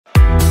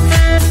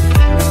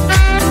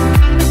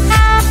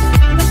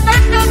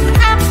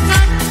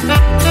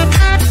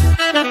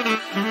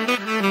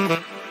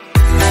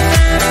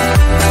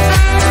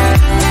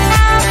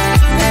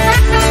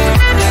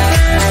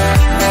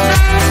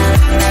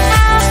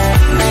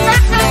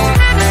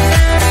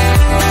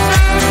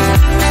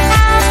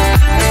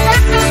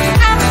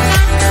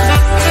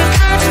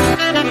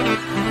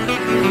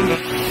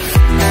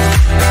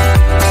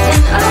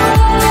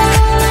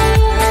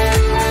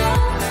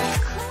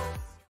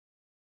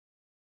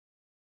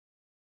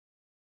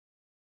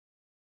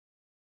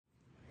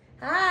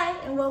Hi,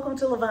 and welcome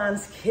to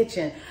Lavonne's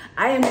Kitchen.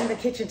 I am in the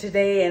kitchen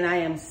today and I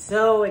am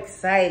so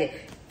excited.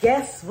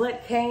 Guess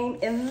what came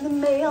in the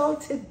mail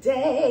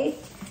today?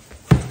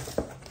 Look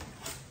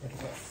at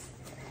this.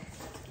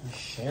 I'll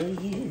show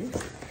you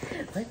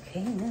what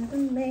came in the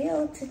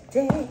mail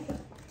today.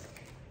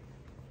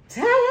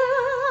 Ta-da!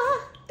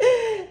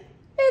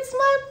 It's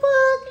my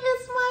book,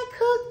 it's my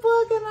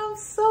cookbook, and I'm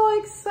so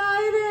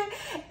excited.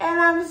 And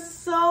I'm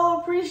so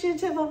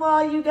appreciative of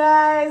all you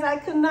guys. I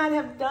could not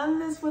have done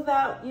this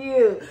without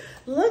you.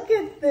 Look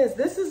at this.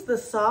 This is the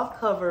soft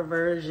cover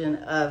version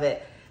of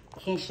it.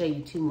 Can't show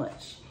you too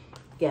much.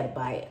 You gotta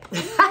buy it.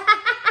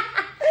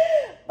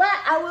 But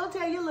I will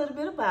tell you a little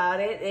bit about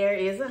it. There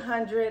is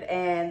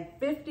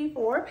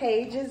 154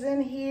 pages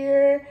in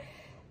here.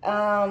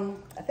 I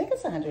think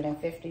it's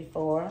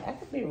 154. I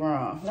could be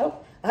wrong.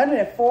 Nope,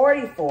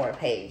 144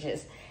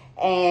 pages.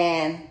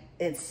 And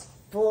it's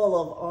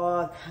full of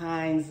all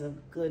kinds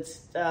of good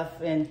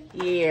stuff in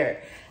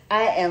here.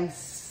 I am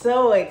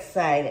so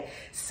excited.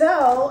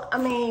 So, I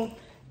mean,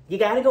 you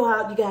gotta go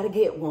out, you gotta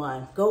get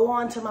one. Go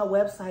on to my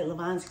website,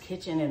 Lavonne's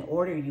Kitchen, and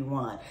order you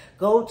one.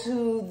 Go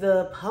to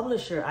the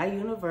publisher,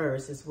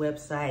 iUniverse's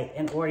website,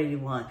 and order you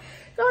one.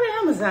 Go to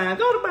Amazon,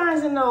 go to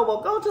Barnes &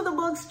 Noble, go to the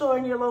bookstore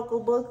in your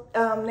local book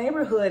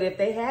neighborhood if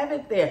they have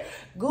it there.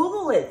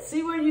 Google it,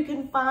 see where you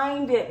can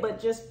find it,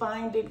 but just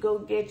find it, go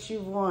get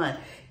you one.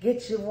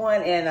 Get you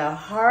one in a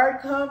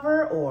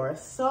hardcover or a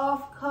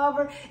soft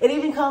cover. It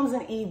even comes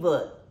in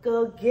ebook.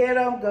 Go get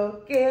them,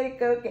 go get it,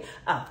 go get.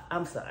 Oh,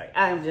 I'm sorry.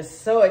 I'm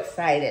just so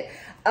excited.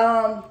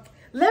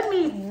 Let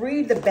me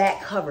read the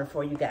back cover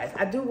for you guys.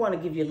 I do want to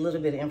give you a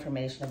little bit of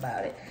information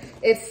about it.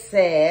 It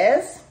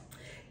says,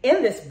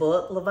 in this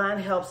book, Lavonne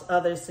helps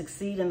others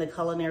succeed in the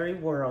culinary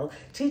world,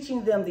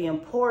 teaching them the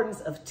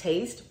importance of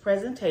taste,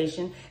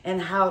 presentation,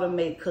 and how to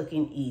make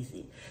cooking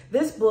easy.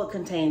 This book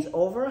contains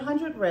over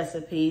 100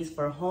 recipes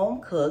for home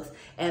cooks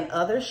and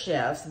other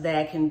chefs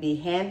that can be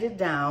handed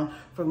down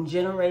from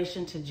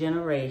generation to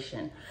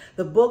generation.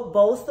 The book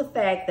boasts the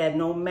fact that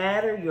no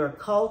matter your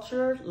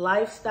culture,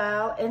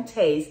 lifestyle, and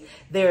taste,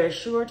 there is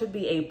sure to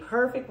be a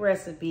perfect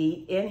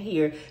recipe in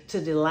here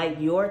to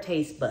delight your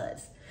taste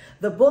buds.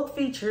 The book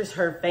features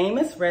her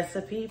famous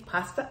recipe,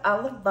 pasta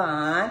alla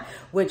Lavonne,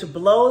 which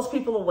blows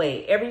people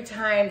away every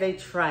time they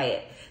try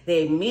it.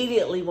 They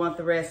immediately want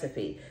the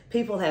recipe.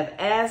 People have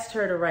asked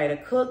her to write a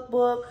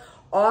cookbook,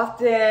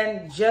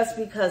 often just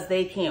because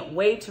they can't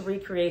wait to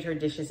recreate her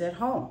dishes at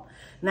home.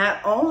 Not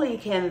only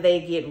can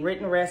they get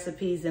written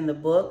recipes in the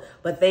book,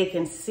 but they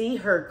can see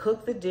her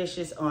cook the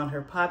dishes on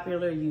her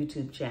popular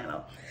YouTube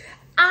channel.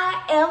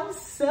 I am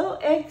so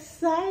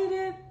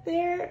excited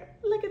there.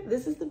 Look at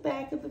this is the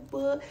back of the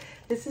book.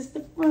 This is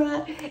the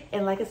front.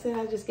 And like I said,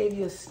 I just gave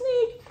you a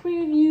sneak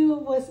preview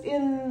of what's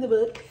in the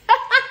book.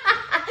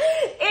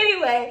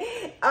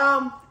 Anyway,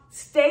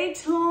 stay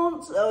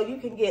tuned so you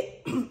can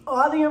get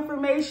all the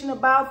information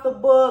about the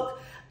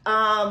book.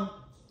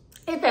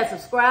 Hit that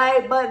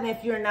subscribe button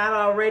if you're not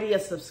already a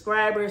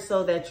subscriber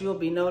so that you'll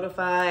be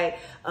notified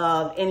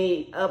of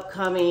any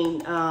upcoming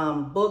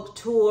book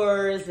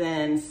tours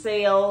and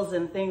sales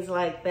and things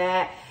like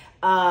that.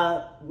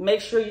 Make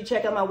sure you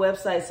check out my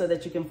website so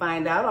that you can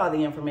find out all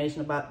the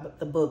information about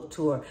the book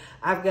tour.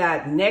 I've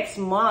got next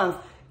month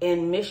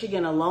in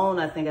Michigan alone,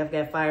 I think I've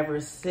got 5 or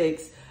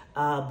 6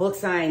 book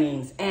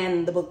signings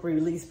and the book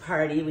release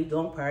party. We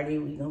gonna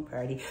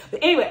party.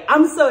 But anyway,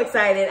 I'm so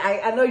excited.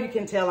 I know you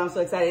can tell I'm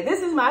so excited.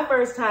 This is my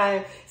first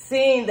time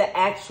seeing the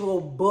actual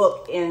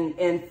book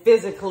and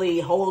physically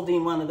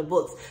holding one of the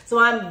books. So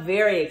I'm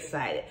very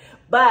excited.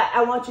 But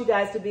I want you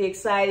guys to be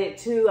excited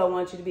too. I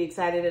want you to be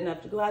excited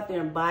enough to go out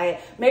there and buy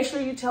it. Make sure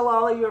you tell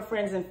all of your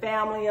friends and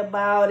family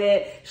about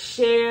it.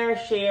 Share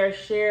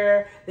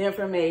the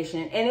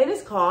information. And it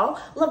is called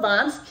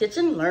Lavonne's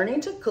Kitchen, Learning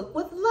to Cook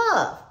with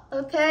Love.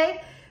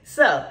 Okay?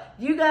 So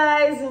you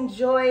guys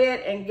enjoy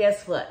it. And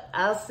guess what?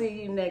 I'll see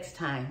you next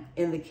time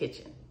in the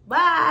kitchen.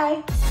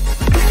 Bye.